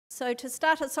So to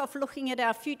start us off looking at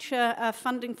our future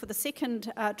funding for the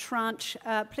second tranche,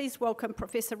 please welcome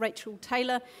Professor Rachael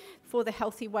Taylor for the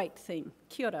healthy weight theme.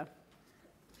 Kia ora.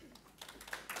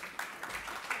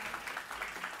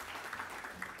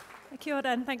 Kia ora,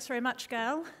 and thanks very much,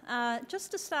 Gail. Just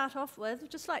to start off with,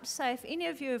 I'd just like to say if any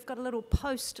of you have got a little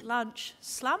post-lunch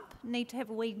slump, need to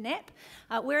have a wee nap,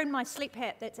 wearing my sleep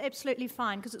hat, that's absolutely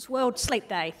fine because it's World Sleep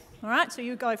Day, all right? So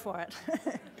you go for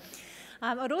it.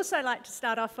 I'd also like to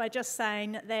start off by just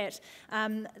saying that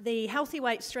the healthy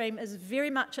weight stream is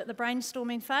very much at the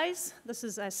brainstorming phase. This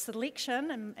is a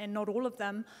selection, and not all of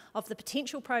them, of the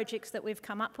potential projects that we've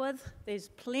come up with. There's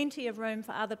plenty of room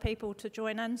for other people to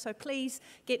join in, so please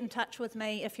get in touch with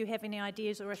me if you have any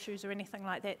ideas or issues or anything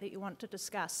like that that you want to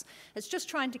discuss. It's just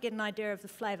trying to get an idea of the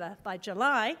flavour. By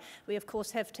July, we of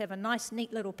course have to have a nice,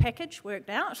 neat little package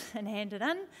worked out and handed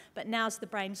in, but now's the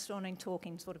brainstorming,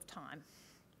 talking sort of time.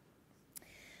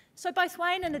 So both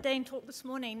Wayne and Nadine talked this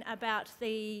morning about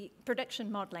the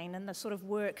prediction modelling and the sort of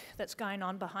work that's going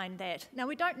on behind that. Now,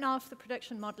 we don't know if the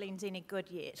prediction modelling's any good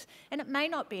yet, and it may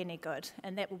not be any good,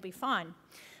 and that will be fine.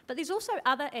 But there's also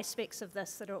other aspects of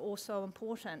this that are also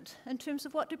important in terms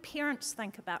of what do parents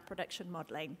think about prediction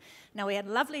modelling. Now, we had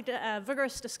a lovely,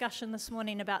 vigorous discussion this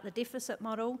morning about the deficit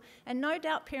model, and no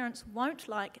doubt parents won't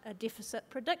like a deficit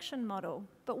prediction model.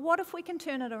 But what if we can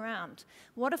turn it around?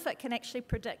 What if it can actually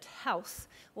predict health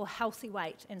or healthy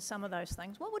weight in some of those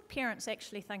things? What would parents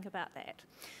actually think about that?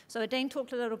 So Dean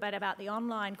talked a little bit about the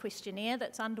online questionnaire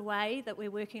that's underway that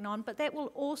we're working on, but that will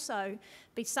also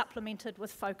be supplemented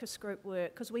with focus group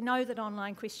work because we know that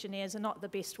online questionnaires are not the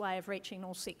best way of reaching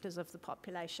all sectors of the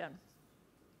population.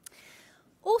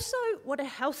 Also, what are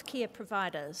healthcare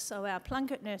providers, so our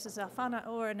Plunkett nurses, our whānau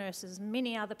ora nurses,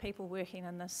 many other people working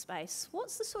in this space,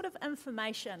 what's the sort of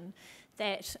information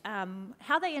that,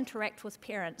 how they interact with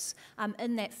parents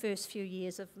in that first few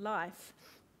years of life?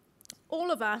 All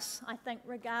of us, I think,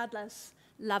 regardless,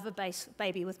 love a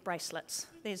baby with bracelets.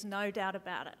 There's no doubt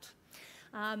about it.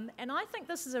 And I think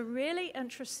this is a really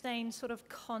interesting sort of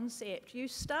concept. You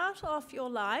start off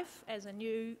your life as a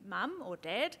new mum or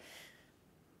dad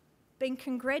being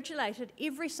congratulated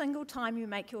every single time you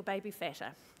make your baby fatter.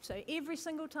 So every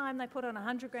single time they put on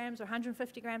 100 grams or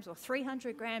 150 grams or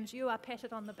 300 grams, you are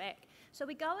patted on the back. So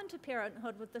we go into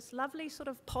parenthood with this lovely sort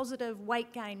of positive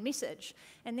weight gain message.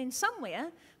 And then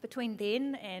somewhere between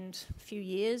then and a few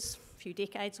years, a few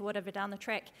decades or whatever down the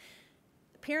track,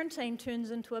 parenting turns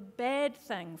into a bad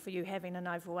thing for you having an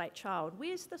overweight child.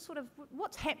 Where's the sort of,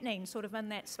 what's happening sort of in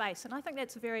that space? And I think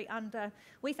that's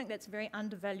we think that's a very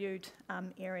undervalued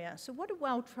area. So what do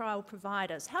well-trial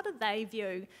providers, how do they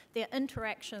view their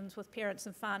interactions with parents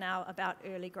and whānau about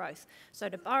early growth? So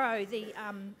to borrow the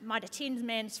might attend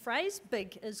man's phrase,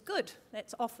 big is good.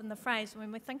 That's often the phrase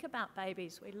when we think about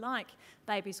babies. We like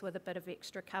babies with a bit of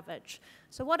extra coverage.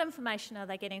 So what information are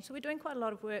they getting? So we're doing quite a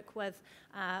lot of work with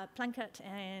Plunkett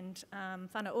and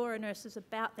whānau ora nurses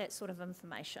about that sort of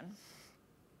information.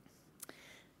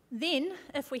 Then,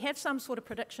 if we have some sort of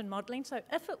prediction modelling, so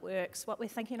if it works, what we're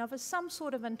thinking of is some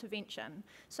sort of intervention.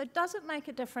 So does it make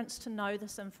a difference to know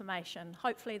this information?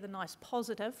 Hopefully the nice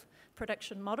positive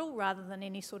prediction model rather than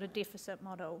any sort of deficit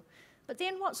model. But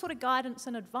then what sort of guidance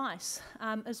and advice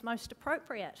is most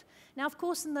appropriate? Now, of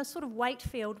course, in the sort of weight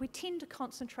field, we tend to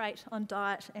concentrate on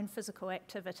diet and physical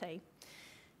activity.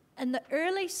 In the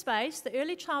early space, the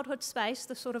early childhood space,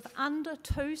 the sort of under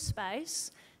 2 space,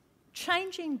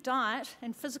 changing diet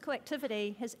and physical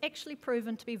activity has actually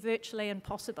proven to be virtually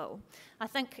impossible. I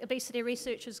think obesity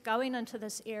researchers going into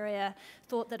this area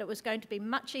thought that it was going to be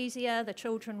much easier, the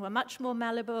children were much more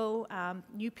malleable,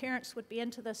 new parents would be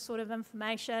into this sort of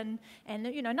information, and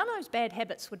none of those bad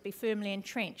habits would be firmly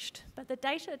entrenched. But the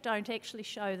data don't actually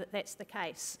show that that's the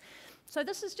case. So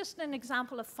this is just an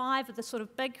example of 5 of the sort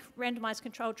of big randomised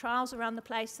controlled trials around the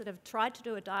place that have tried to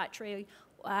do a dietary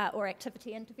or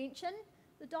activity intervention.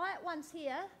 The diet ones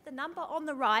here, the number on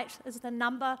the right is the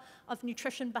number of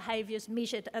nutrition behaviours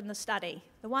measured in the study.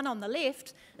 The one on the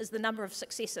left is the number of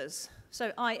successes.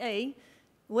 So i.e.,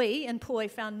 we in POI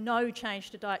found no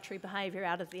change to dietary behaviour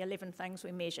out of the 11 things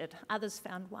we measured. Others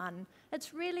found 1.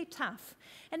 It's really tough.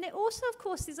 And there also, of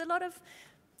course, there's a lot of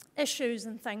issues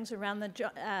and things around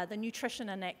the nutrition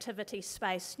and activity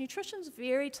space. Nutrition's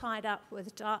very tied up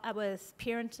with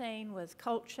parenting, with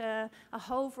culture, a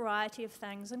whole variety of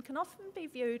things, and can often be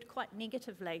viewed quite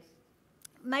negatively.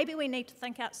 Maybe we need to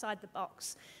think outside the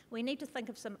box. We need to think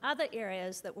of some other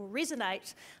areas that will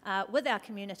resonate with our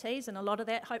communities, and a lot of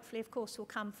that, hopefully, of course, will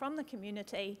come from the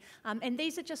community. And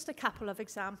these are just a couple of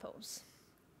examples.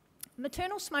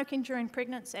 Maternal smoking during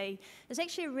pregnancy is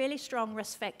actually a really strong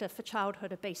risk factor for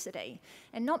childhood obesity,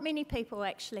 and not many people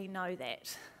actually know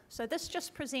that. So this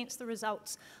just presents the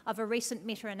results of a recent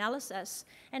meta-analysis,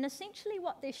 and essentially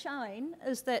what they're showing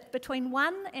is that between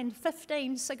 1 and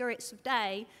 15 cigarettes a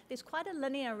day, there's quite a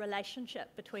linear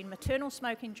relationship between maternal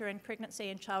smoking during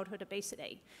pregnancy and childhood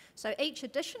obesity. So each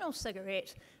additional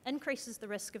cigarette increases the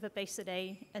risk of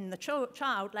obesity in the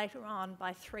child later on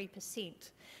by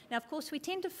 3%. Now, of course, we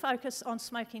tend to focus on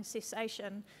smoking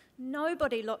cessation.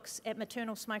 Nobody looks at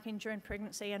maternal smoking during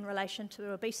pregnancy in relation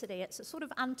to obesity. It's a sort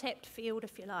of untapped field,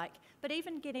 if you like. But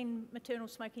even getting maternal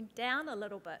smoking down a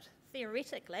little bit,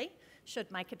 theoretically, should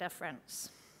make a difference.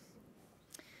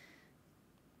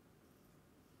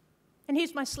 And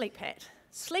here's my sleep hat.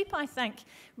 Sleep, I think,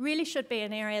 really should be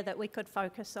an area that we could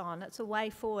focus on. It's a way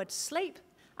forward. Sleep,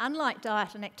 unlike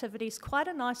diet and activity, is quite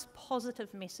a nice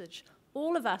positive message.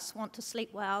 All of us want to sleep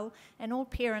well, and all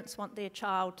parents want their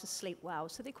child to sleep well.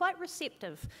 So they're quite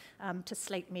receptive to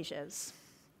sleep measures.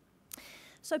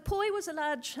 So POI was a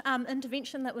large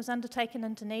intervention that was undertaken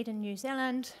in Dunedin, New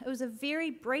Zealand. It was a very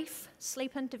brief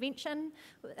sleep intervention.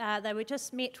 They were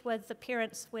just met with the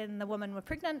parents when the women were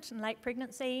pregnant, in late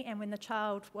pregnancy, and when the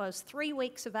child was 3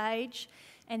 weeks of age.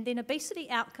 And then obesity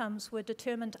outcomes were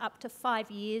determined up to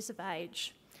 5 years of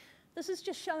age. This is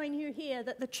just showing you here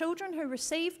that the children who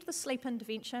received the sleep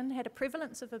intervention had a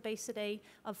prevalence of obesity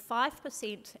of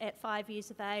 5% at 5 years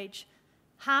of age,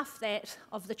 half that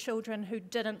of the children who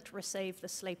didn't receive the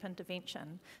sleep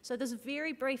intervention. So this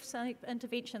very brief sleep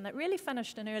intervention that really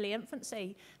finished in early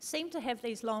infancy seemed to have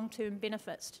these long-term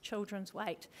benefits to children's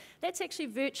weight. That's actually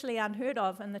virtually unheard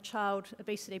of in the child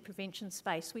obesity prevention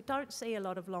space. We don't see a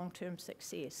lot of long-term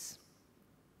success.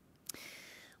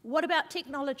 What about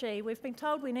technology? We've been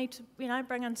told we need to,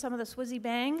 bring in some of this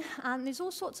whizzy-bang. There's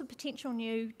all sorts of potential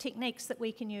new techniques that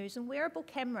we can use, and wearable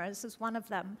cameras is one of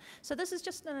them. So this is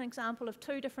just an example of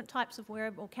 2 different types of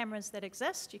wearable cameras that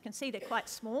exist. You can see they're quite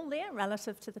small there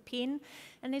relative to the pen,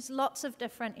 and there's lots of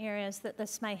different areas that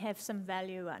this may have some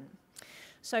value in.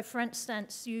 So for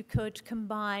instance, you could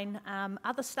combine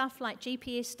other stuff like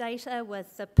GPS data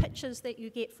with the pictures that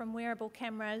you get from wearable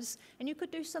cameras, and you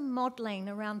could do some modelling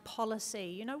around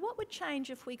policy. What would change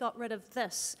if we got rid of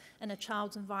this in a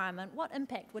child's environment? What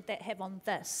impact would that have on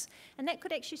this? And that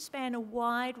could actually span a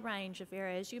wide range of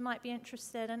areas. You might be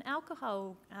interested in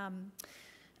alcohol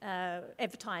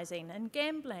advertising, and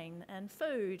gambling, and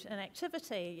food, and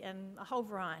activity, and a whole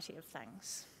variety of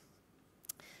things.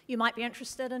 You might be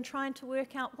interested in trying to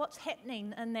work out what's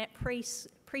happening in that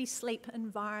pre-sleep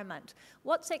environment.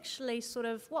 What's actually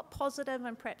what positive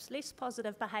and perhaps less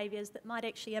positive behaviours that might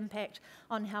actually impact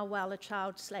on how well a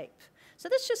child sleeps. So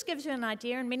this just gives you an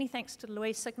idea, and many thanks to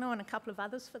Louise Signal and a couple of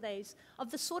others for these, of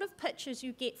the sort of pictures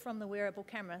you get from the wearable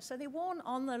camera. So they're worn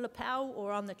on the lapel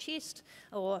or on the chest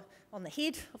or on the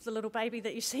head of the little baby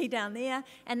that you see down there,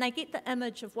 and they get the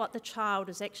image of what the child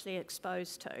is actually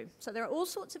exposed to. So there are all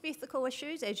sorts of ethical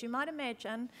issues, as you might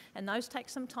imagine, and those take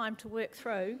some time to work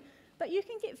through. But you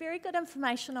can get very good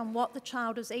information on what the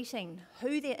child is eating,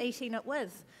 who they're eating it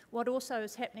with, what also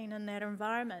is happening in that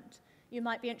environment. You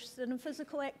might be interested in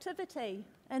physical activity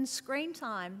and screen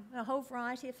time, a whole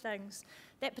variety of things.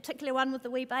 That particular one with the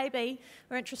wee baby,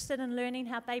 we're interested in learning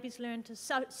how babies learn to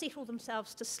settle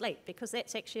themselves to sleep, because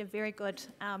that's actually a very good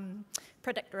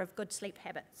predictor of good sleep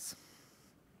habits.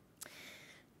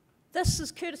 This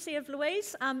is courtesy of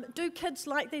Louise. Do kids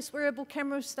like these wearable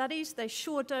camera studies? They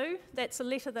sure do. That's a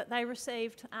letter that they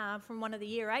received from one of the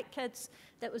Year 8 kids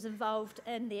that was involved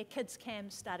in their Kids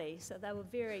Cam study. So they were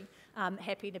very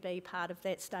happy to be part of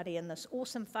that study in this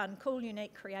awesome, fun, cool,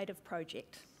 unique, creative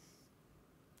project.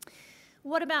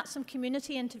 What about some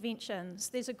community interventions?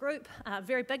 There's a group, a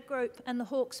very big group in the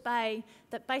Hawke's Bay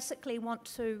that basically want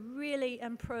to really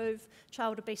improve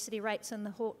child obesity rates in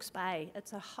the Hawke's Bay.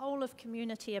 It's a whole of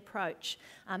community approach,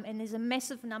 and there's a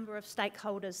massive number of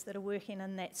stakeholders that are working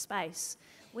in that space.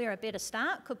 Where a better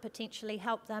start could potentially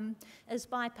help them is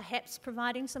by perhaps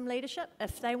providing some leadership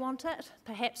if they want it,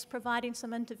 perhaps providing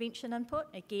some intervention input.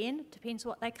 Again, it depends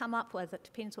what they come up with, it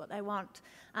depends what they want,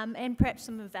 and perhaps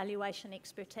some evaluation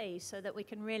expertise so that we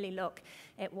can really look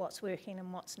at what's working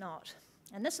and what's not.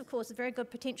 And this, of course, is very good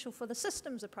potential for the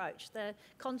systems approach, the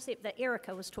concept that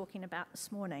Erica was talking about this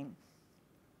morning.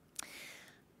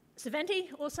 Savanti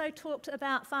also talked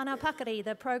about Whānau Pakari,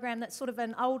 the program that's sort of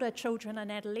in older children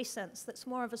and adolescents, that's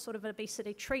more of a sort of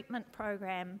obesity treatment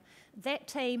program. That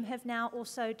team have now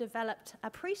also developed a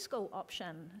preschool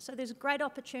option. So there's great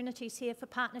opportunities here for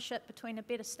partnership between A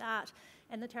Better Start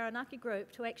and the Taranaki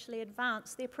group to actually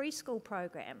advance their preschool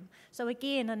program. So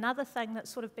again, another thing that's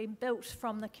sort of been built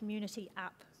from the community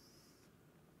up.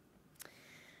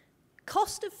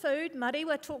 Cost of food,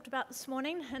 Mariwa talked about this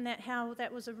morning, and how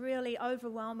that was a really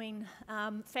overwhelming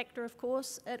factor, of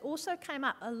course. It also came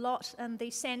up a lot in the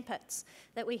sandpits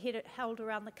that we held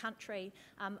around the country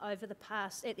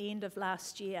at the end of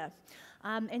last year.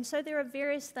 And so there are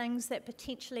various things that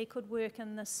potentially could work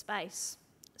in this space.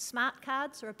 Smart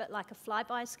cards are a bit like a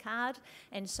Flybuys card,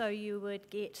 and so you would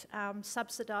get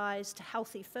subsidised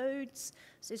healthy foods.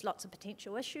 So there's lots of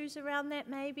potential issues around that,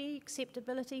 maybe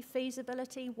acceptability,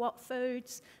 feasibility, what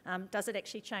foods, does it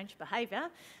actually change behaviour,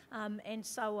 and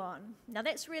so on. Now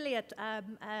that's really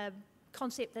a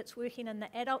concept that's working in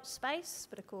the adult space,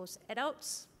 but of course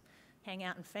adults hang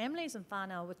out in families and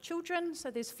whānau with children, so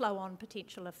there's flow-on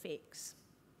potential effects.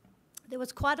 There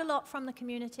was quite a lot from the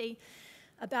community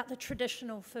about the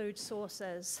traditional food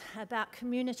sources, about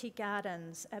community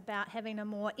gardens, about having a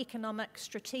more economic,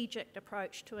 strategic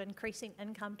approach to increasing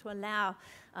income to allow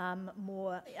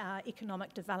more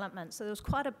economic development. So there was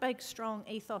quite a big, strong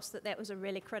ethos that was a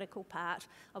really critical part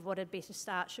of what a Better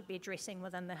Start should be addressing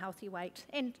within the healthy weight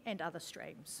and other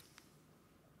streams.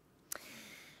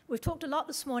 We've talked a lot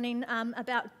this morning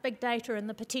about big data and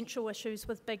the potential issues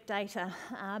with big data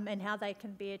and how they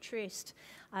can be addressed.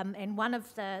 And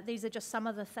these are just some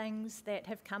of the things that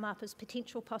have come up as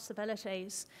potential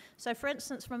possibilities. So for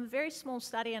instance, from a very small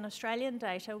study in Australian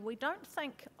data, we don't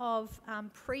think of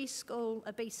preschool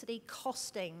obesity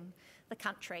costing the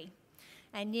country.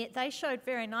 And yet they showed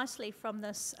very nicely from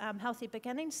this Healthy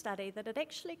Beginning study that it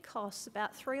actually costs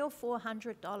about $300 or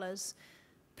 $400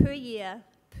 per year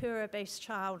per obese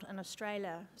child in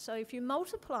Australia. So if you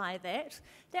multiply that,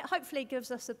 that hopefully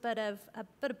gives us a bit of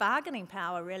bargaining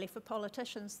power really for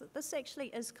politicians, that this actually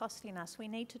is costing us. We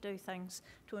need to do things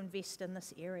to invest in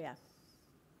this area.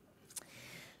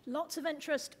 Lots of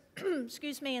interest,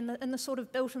 excuse me, in the sort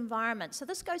of built environment. So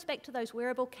this goes back to those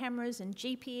wearable cameras and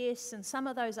GPS and some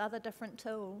of those other different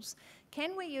tools.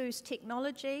 Can we use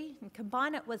technology and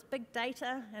combine it with big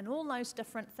data and all those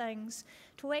different things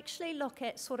to actually look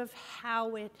at sort of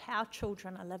how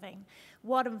children are living,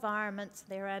 what environments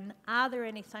they're in, are there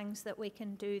any things that we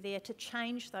can do there to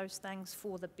change those things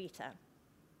for the better?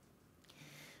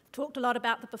 Talked a lot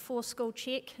about the before school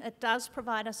check. It does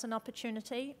provide us an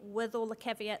opportunity, with all the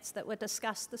caveats that were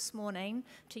discussed this morning,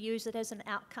 to use it as an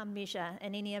outcome measure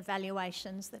in any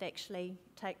evaluations that actually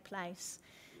take place.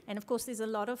 And of course there's a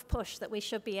lot of push that we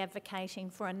should be advocating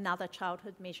for another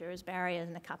childhood measure, as Barry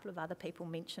and a couple of other people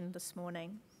mentioned this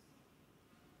morning.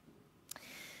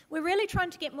 We're really trying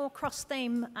to get more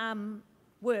cross-theme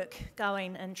work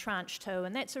going in Tranche 2,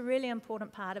 and that's a really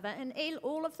important part of it. And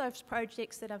all of those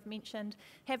projects that I've mentioned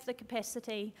have the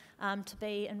capacity to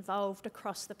be involved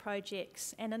across the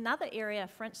projects. And another area,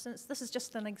 for instance, this is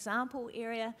just an example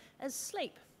area, is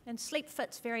sleep. And sleep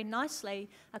fits very nicely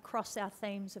across our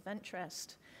themes of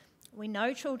interest. We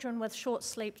know children with short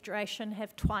sleep duration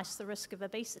have twice the risk of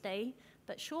obesity,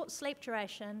 but short sleep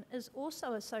duration is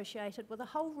also associated with a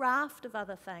whole raft of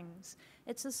other things.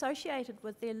 It's associated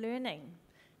with their learning.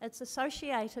 It's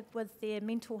associated with their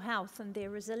mental health and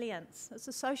their resilience. It's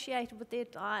associated with their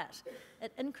diet.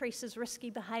 It increases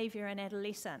risky behaviour in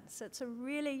adolescence. It's a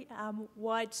really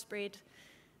widespread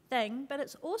thing, but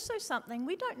it's also something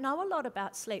we don't know a lot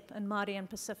about sleep in Māori and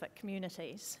Pacific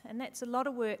communities, and that's a lot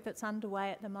of work that's underway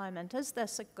at the moment. Is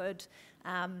this a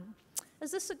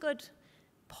good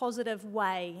positive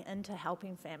way into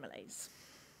helping families?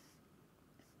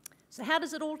 So how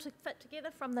does it all fit together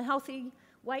from the healthy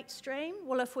weight stream?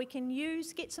 Well, if we can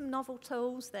get some novel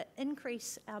tools that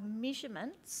increase our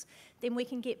measurements, then we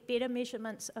can get better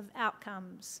measurements of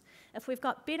outcomes. If we've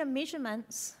got better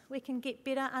measurements, we can get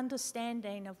better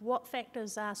understanding of what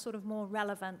factors are sort of more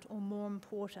relevant or more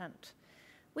important.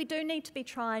 We do need to be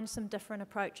trying some different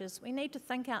approaches. We need to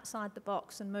think outside the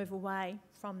box and move away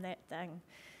from that thing.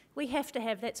 We have to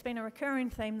have, that's been a recurring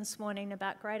theme this morning,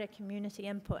 about greater community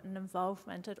input and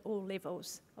involvement at all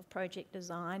levels of project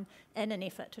design in an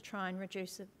effort to try and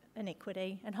reduce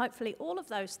inequity. And hopefully all of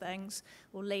those things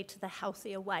will lead to the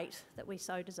healthier weight that we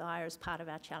so desire as part of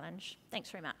our challenge.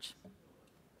 Thanks very much.